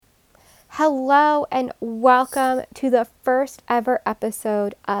Hello and welcome to the first ever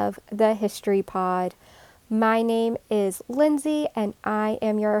episode of the History Pod. My name is Lindsay and I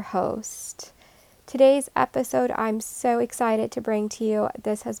am your host. Today's episode I'm so excited to bring to you.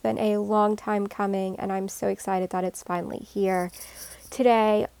 This has been a long time coming and I'm so excited that it's finally here.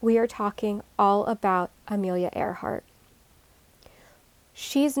 Today we are talking all about Amelia Earhart.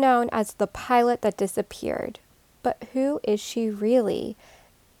 She's known as the pilot that disappeared, but who is she really?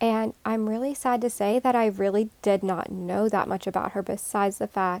 And I'm really sad to say that I really did not know that much about her besides the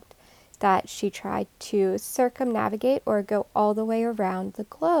fact that she tried to circumnavigate or go all the way around the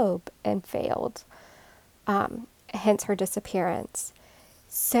globe and failed, hence her disappearance.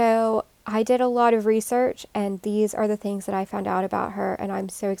 So I did a lot of research and these are the things that I found out about her, and I'm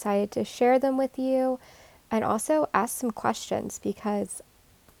so excited to share them with you and also ask some questions because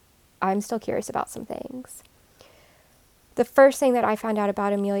I'm still curious about some things. The first thing that I found out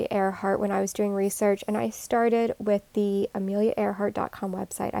about Amelia Earhart when I was doing research, and I started with the ameliaearhart.com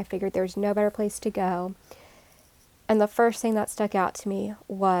website. I figured there's no better place to go. And the first thing that stuck out to me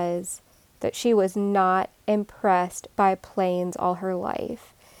was that she was not impressed by planes all her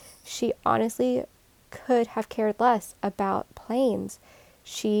life. She honestly could have cared less about planes.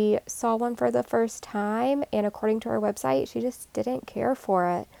 She saw one for the first time, and according to her website, she just didn't care for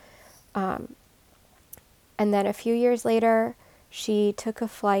it. And then a few years later, she took a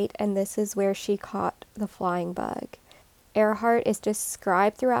flight, and this is where she caught the flying bug. Earhart is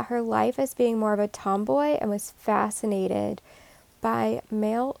described throughout her life as being more of a tomboy and was fascinated by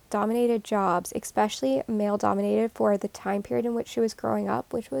male-dominated jobs, especially male-dominated for the time period in which she was growing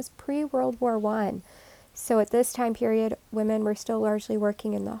up, which was pre-World War I. So at this time period, women were still largely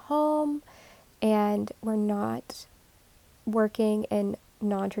working in the home and were not working in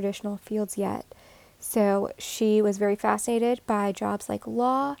non-traditional fields yet. So she was very fascinated by jobs like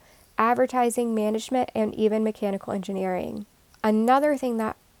law, advertising, management, and even mechanical engineering. Another thing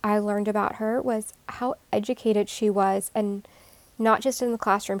that I learned about her was how educated she was, and not just in the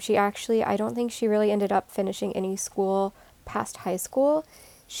classroom. I don't think she really ended up finishing any school past high school.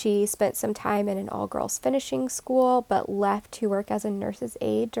 She spent some time in an all-girls finishing school, but left to work as a nurse's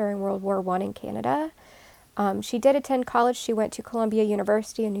aide during World War I in Canada. She did attend college. She went to Columbia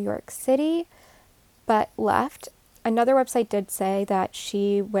University in New York City, but left. Another website did say that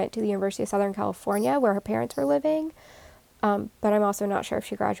she went to the University of Southern California where her parents were living, but I'm also not sure if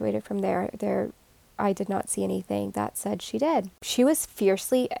she graduated from there. I did not see anything that said she did. She was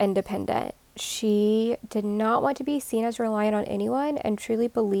fiercely independent. She did not want to be seen as reliant on anyone and truly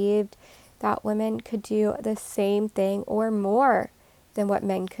believed that women could do the same thing or more than what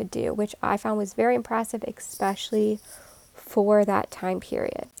men could do, which I found was very impressive, especially for that time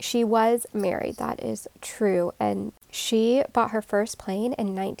period. She was married, that is true, and she bought her first plane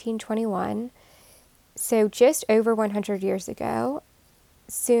in 1921, so just over 100 years ago.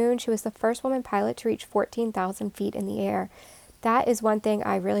 Soon, she was the first woman pilot to reach 14,000 feet in the air. That is one thing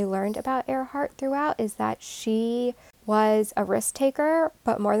I really learned about Earhart throughout, is that she was a risk taker,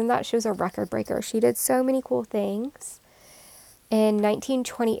 but more than that, she was a record breaker. She did so many cool things. In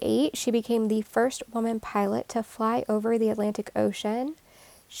 1928, she became the first woman pilot to fly over the Atlantic Ocean.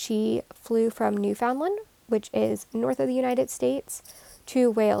 She flew from Newfoundland, which is north of the United States,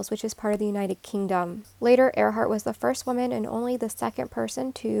 to Wales, which is part of the United Kingdom. Later, Earhart was the first woman and only the second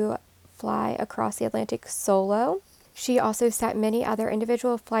person to fly across the Atlantic solo. She also set many other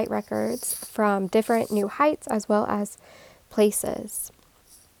individual flight records from different new heights as well as places.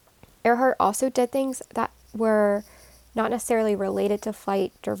 Earhart also did things that were not necessarily related to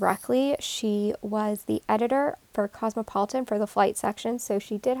flight directly. She was the editor for Cosmopolitan for the flight section, so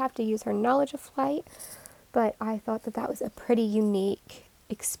she did have to use her knowledge of flight, but I thought that was a pretty unique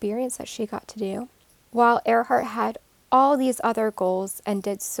experience that she got to do. While Earhart had all these other goals and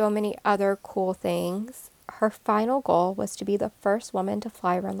did so many other cool things, her final goal was to be the first woman to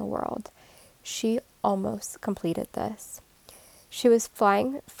fly around the world. She almost completed this. She was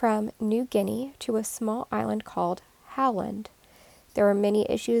flying from New Guinea to a small island called Howland. There were many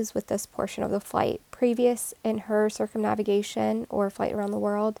issues with this portion of the flight. Previous in her circumnavigation or flight around the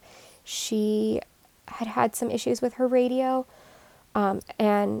world, she had some issues with her radio,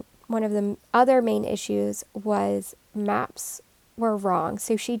 and one of the other main issues was maps were wrong.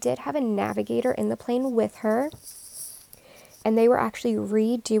 So she did have a navigator in the plane with her, and they were actually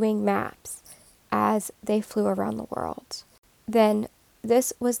redoing maps as they flew around the world. Then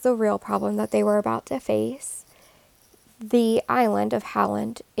this was the real problem that they were about to face. The island of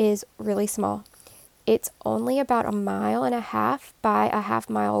Howland is really small. It's only about 1.5 miles by a 1/2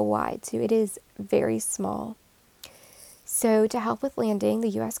 mile wide, so it is very small. So to help with landing, the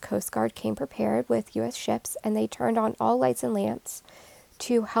U.S. Coast Guard came prepared with U.S. ships, and they turned on all lights and lamps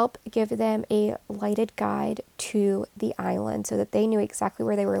to help give them a lighted guide to the island so that they knew exactly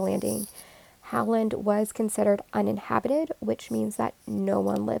where they were landing. Howland was considered uninhabited, which means that no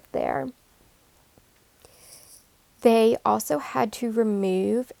one lived there. They also had to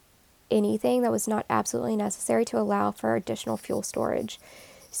remove anything that was not absolutely necessary to allow for additional fuel storage.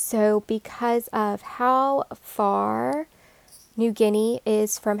 So because of how far New Guinea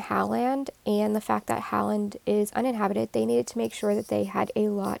is from Howland and the fact that Howland is uninhabited, they needed to make sure that they had a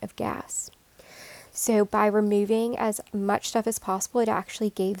lot of gas. So by removing as much stuff as possible, it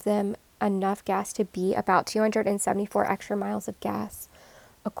actually gave them enough gas to be about 274 extra miles of gas,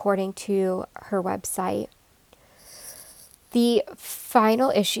 according to her website. The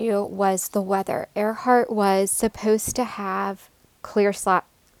final issue was the weather. Earhart was supposed to have clear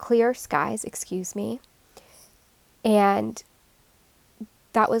skies, and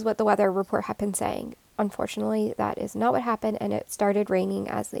that was what the weather report had been saying. Unfortunately, that is not what happened, and it started raining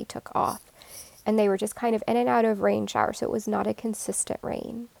as they took off. And they were just kind of in and out of rain showers, so it was not a consistent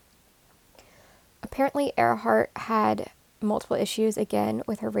rain. Apparently, Earhart had multiple issues again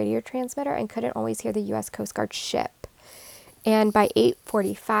with her radio transmitter and couldn't always hear the U.S. Coast Guard ship. And by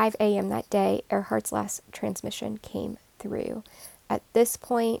 8:45 a.m. that day, Earhart's last transmission came through. At this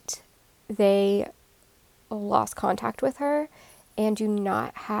point, they lost contact with her and do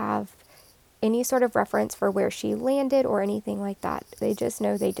not have any sort of reference for where she landed or anything like that. They just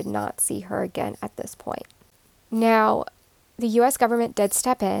know they did not see her again at this point. Now, the U.S. government did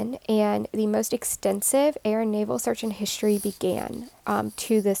step in, and the most extensive air and naval search in history began.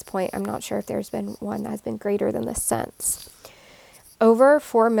 To this point, I'm not sure if there's been one that has been greater than this since. Over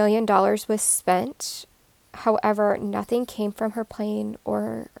 $4 million was spent. However, nothing came from her plane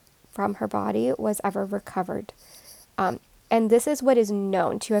or from her body was ever recovered. And this is what is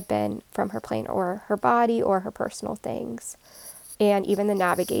known to have been from her plane or her body or her personal things. And even the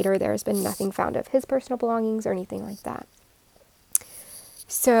navigator, there's been nothing found of his personal belongings or anything like that.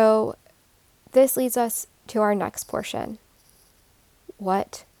 So this leads us to our next portion.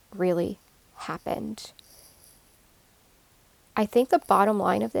 What really happened? I think the bottom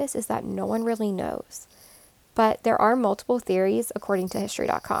line of this is that no one really knows. But there are multiple theories according to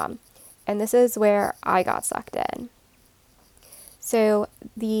History.com. And this is where I got sucked in. So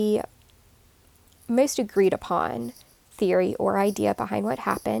the most agreed upon theory or idea behind what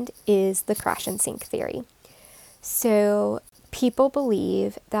happened is the crash and sink theory. So people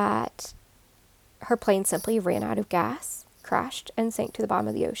believe that her plane simply ran out of gas, crashed, and sank to the bottom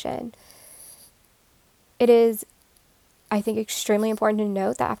of the ocean. It is, I think, extremely important to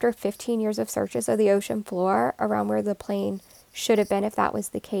note that after 15 years of searches of the ocean floor around where the plane should have been, if that was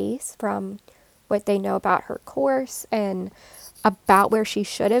the case, from what they know about her course and about where she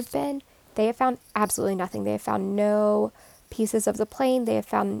should have been, they have found absolutely nothing. They have found no pieces of the plane. They have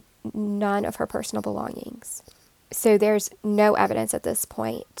found none of her personal belongings. So there's no evidence at this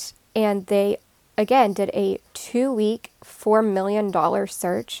point. And they, again, did a 2-week, $4 million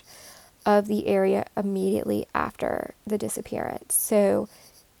search of the area immediately after the disappearance. So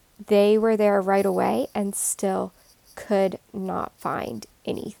they were there right away and still could not find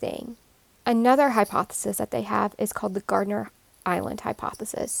anything. Another hypothesis that they have is called the Gardner Island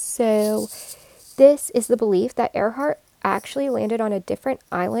hypothesis. So this is the belief that Earhart actually landed on a different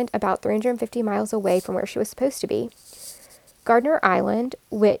island about 350 miles away from where she was supposed to be. Gardner Island,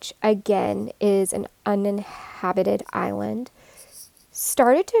 which again is an uninhabited island,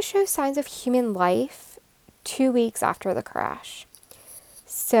 started to show signs of human life 2 weeks after the crash.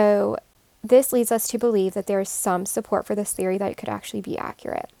 So this leads us to believe that there is some support for this theory that it could actually be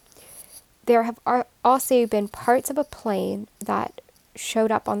accurate. There have also been parts of a plane that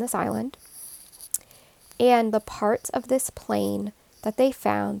showed up on this island, and the parts of this plane that they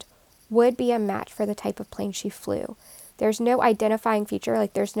found would be a match for the type of plane she flew. There's no identifying feature,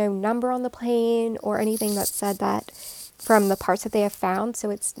 like there's no number on the plane or anything that said that from the parts that they have found, so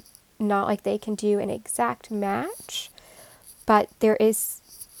it's not like they can do an exact match, but there is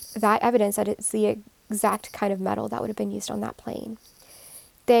that evidence that it's the exact kind of metal that would have been used on that plane.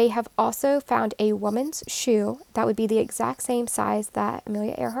 They have also found a woman's shoe that would be the exact same size that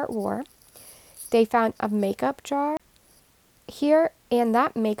Amelia Earhart wore. They found a makeup jar here, and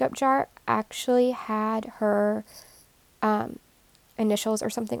that makeup jar actually had her initials or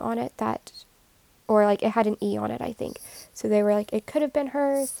something on it or like it had an E on it, I think. So they were like, it could have been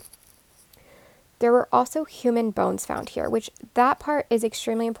hers. There were also human bones found here, which that part is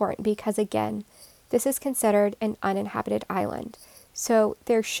extremely important because, again, this is considered an uninhabited island. So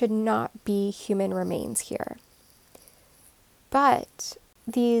there should not be human remains here. But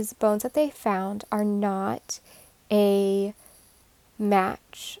these bones that they found are not a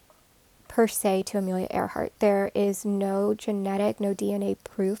match per se to Amelia Earhart. There is no genetic, no DNA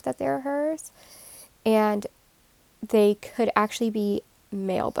proof that they're hers, and they could actually be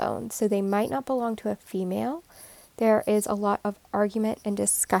male bones, so they might not belong to a female. There is a lot of argument and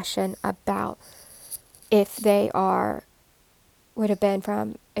discussion about if they would have been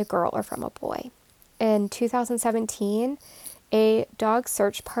from a girl or from a boy. In 2017, a dog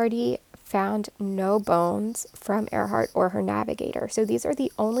search party found no bones from Earhart or her navigator. So these are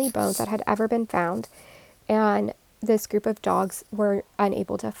the only bones that had ever been found, and this group of dogs were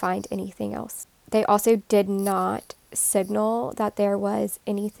unable to find anything else. They also did not signal that there was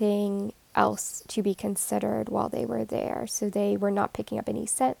anything else to be considered while they were there. So they were not picking up any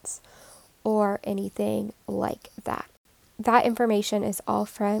scents or anything like that. That information is all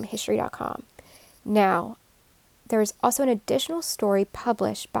from history.com. Now, there's also an additional story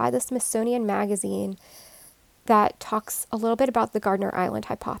published by the Smithsonian Magazine that talks a little bit about the Gardner Island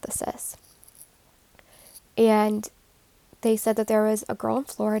hypothesis. And they said that there was a girl in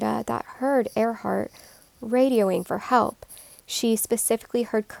Florida that heard Earhart radioing for help. She specifically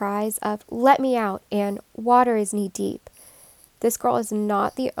heard cries of, "Let me out," and "Water is knee deep." This girl is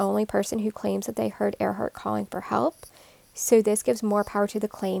not the only person who claims that they heard Earhart calling for help. So this gives more power to the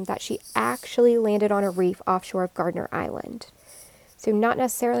claim that she actually landed on a reef offshore of Gardner Island. So not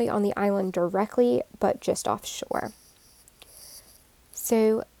necessarily on the island directly, but just offshore.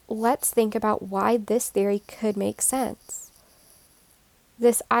 So let's think about why this theory could make sense.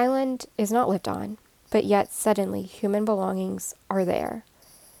 This island is not lived on, but yet suddenly human belongings are there.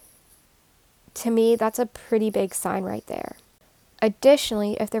 To me, that's a pretty big sign right there.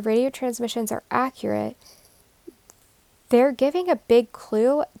 Additionally, if the radio transmissions are accurate, they're giving a big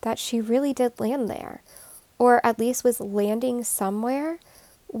clue that she really did land there, or at least was landing somewhere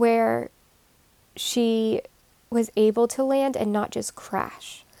where she was able to land and not just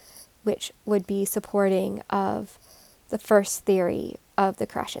crash, which would be supporting of the first theory of the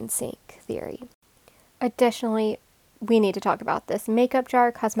crash and sink theory. Additionally, we need to talk about this makeup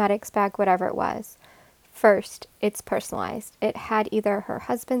jar, cosmetics bag, whatever it was. First, it's personalized. It had either her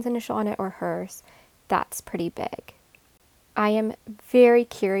husband's initial on it or hers. That's pretty big. I am very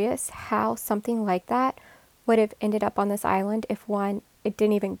curious how something like that would have ended up on this island if one, it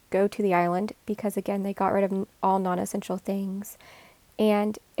didn't even go to the island because, again, they got rid of all non-essential things.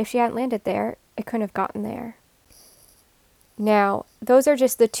 And if she hadn't landed there, it couldn't have gotten there. Now, those are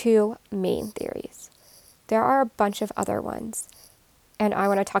just the two main theories. There are a bunch of other ones, and I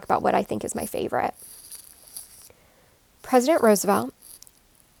want to talk about what I think is my favorite. President Roosevelt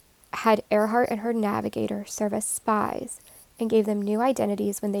had Earhart and her navigator serve as spies and gave them new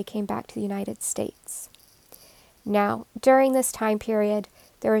identities when they came back to the United States. Now, during this time period,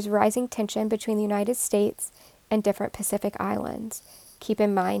 there was rising tension between the United States and different Pacific islands. Keep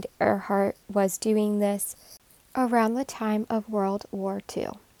in mind, Earhart was doing this around the time of World War II.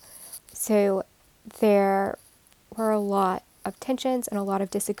 So there were a lot of tensions and a lot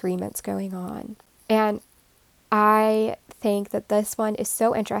of disagreements going on. And I think that this one is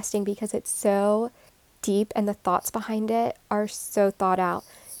so interesting because it's so deep and the thoughts behind it are so thought out.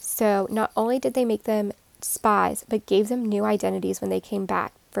 So not only did they make them spies, but gave them new identities when they came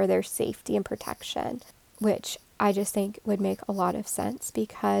back for their safety and protection, which I just think would make a lot of sense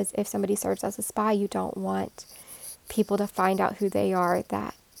because if somebody serves as a spy, you don't want people to find out who they are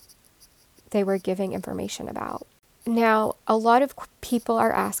that they were giving information about. Now, a lot of people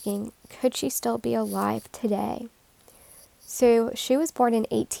are asking, could she still be alive today? So she was born in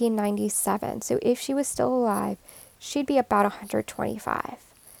 1897. So if she was still alive, she'd be about 125.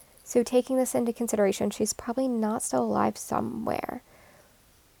 So taking this into consideration, she's probably not still alive somewhere.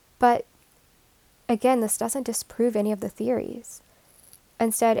 But again, this doesn't disprove any of the theories.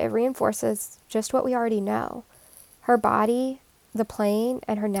 Instead, it reinforces just what we already know. Her body, the plane,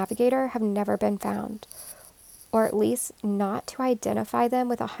 and her navigator have never been found, or at least not to identify them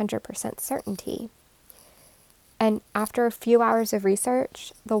with 100% certainty. And after a few hours of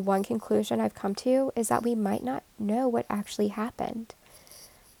research, the one conclusion I've come to is that we might not know what actually happened.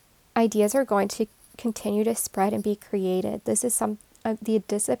 Ideas are going to continue to spread and be created. This is the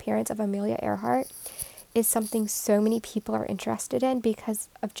disappearance of Amelia Earhart is something so many people are interested in because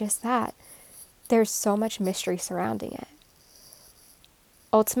of just that. There's so much mystery surrounding it.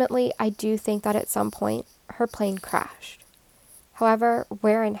 Ultimately, I do think that at some point her plane crashed. However,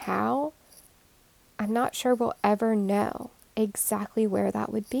 where and how, I'm not sure we'll ever know exactly where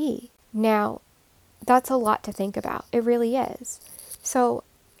that would be. Now, that's a lot to think about. It really is. So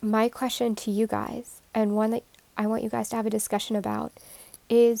my question to you guys, and one that I want you guys to have a discussion about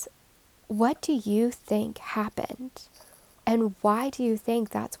is, what do you think happened? And why do you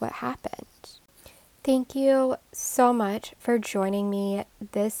think that's what happened? Thank you so much for joining me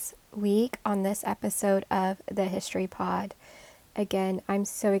this week on this episode of the History Pod. Again, I'm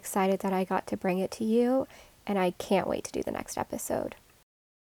so excited that I got to bring it to you, and I can't wait to do the next episode.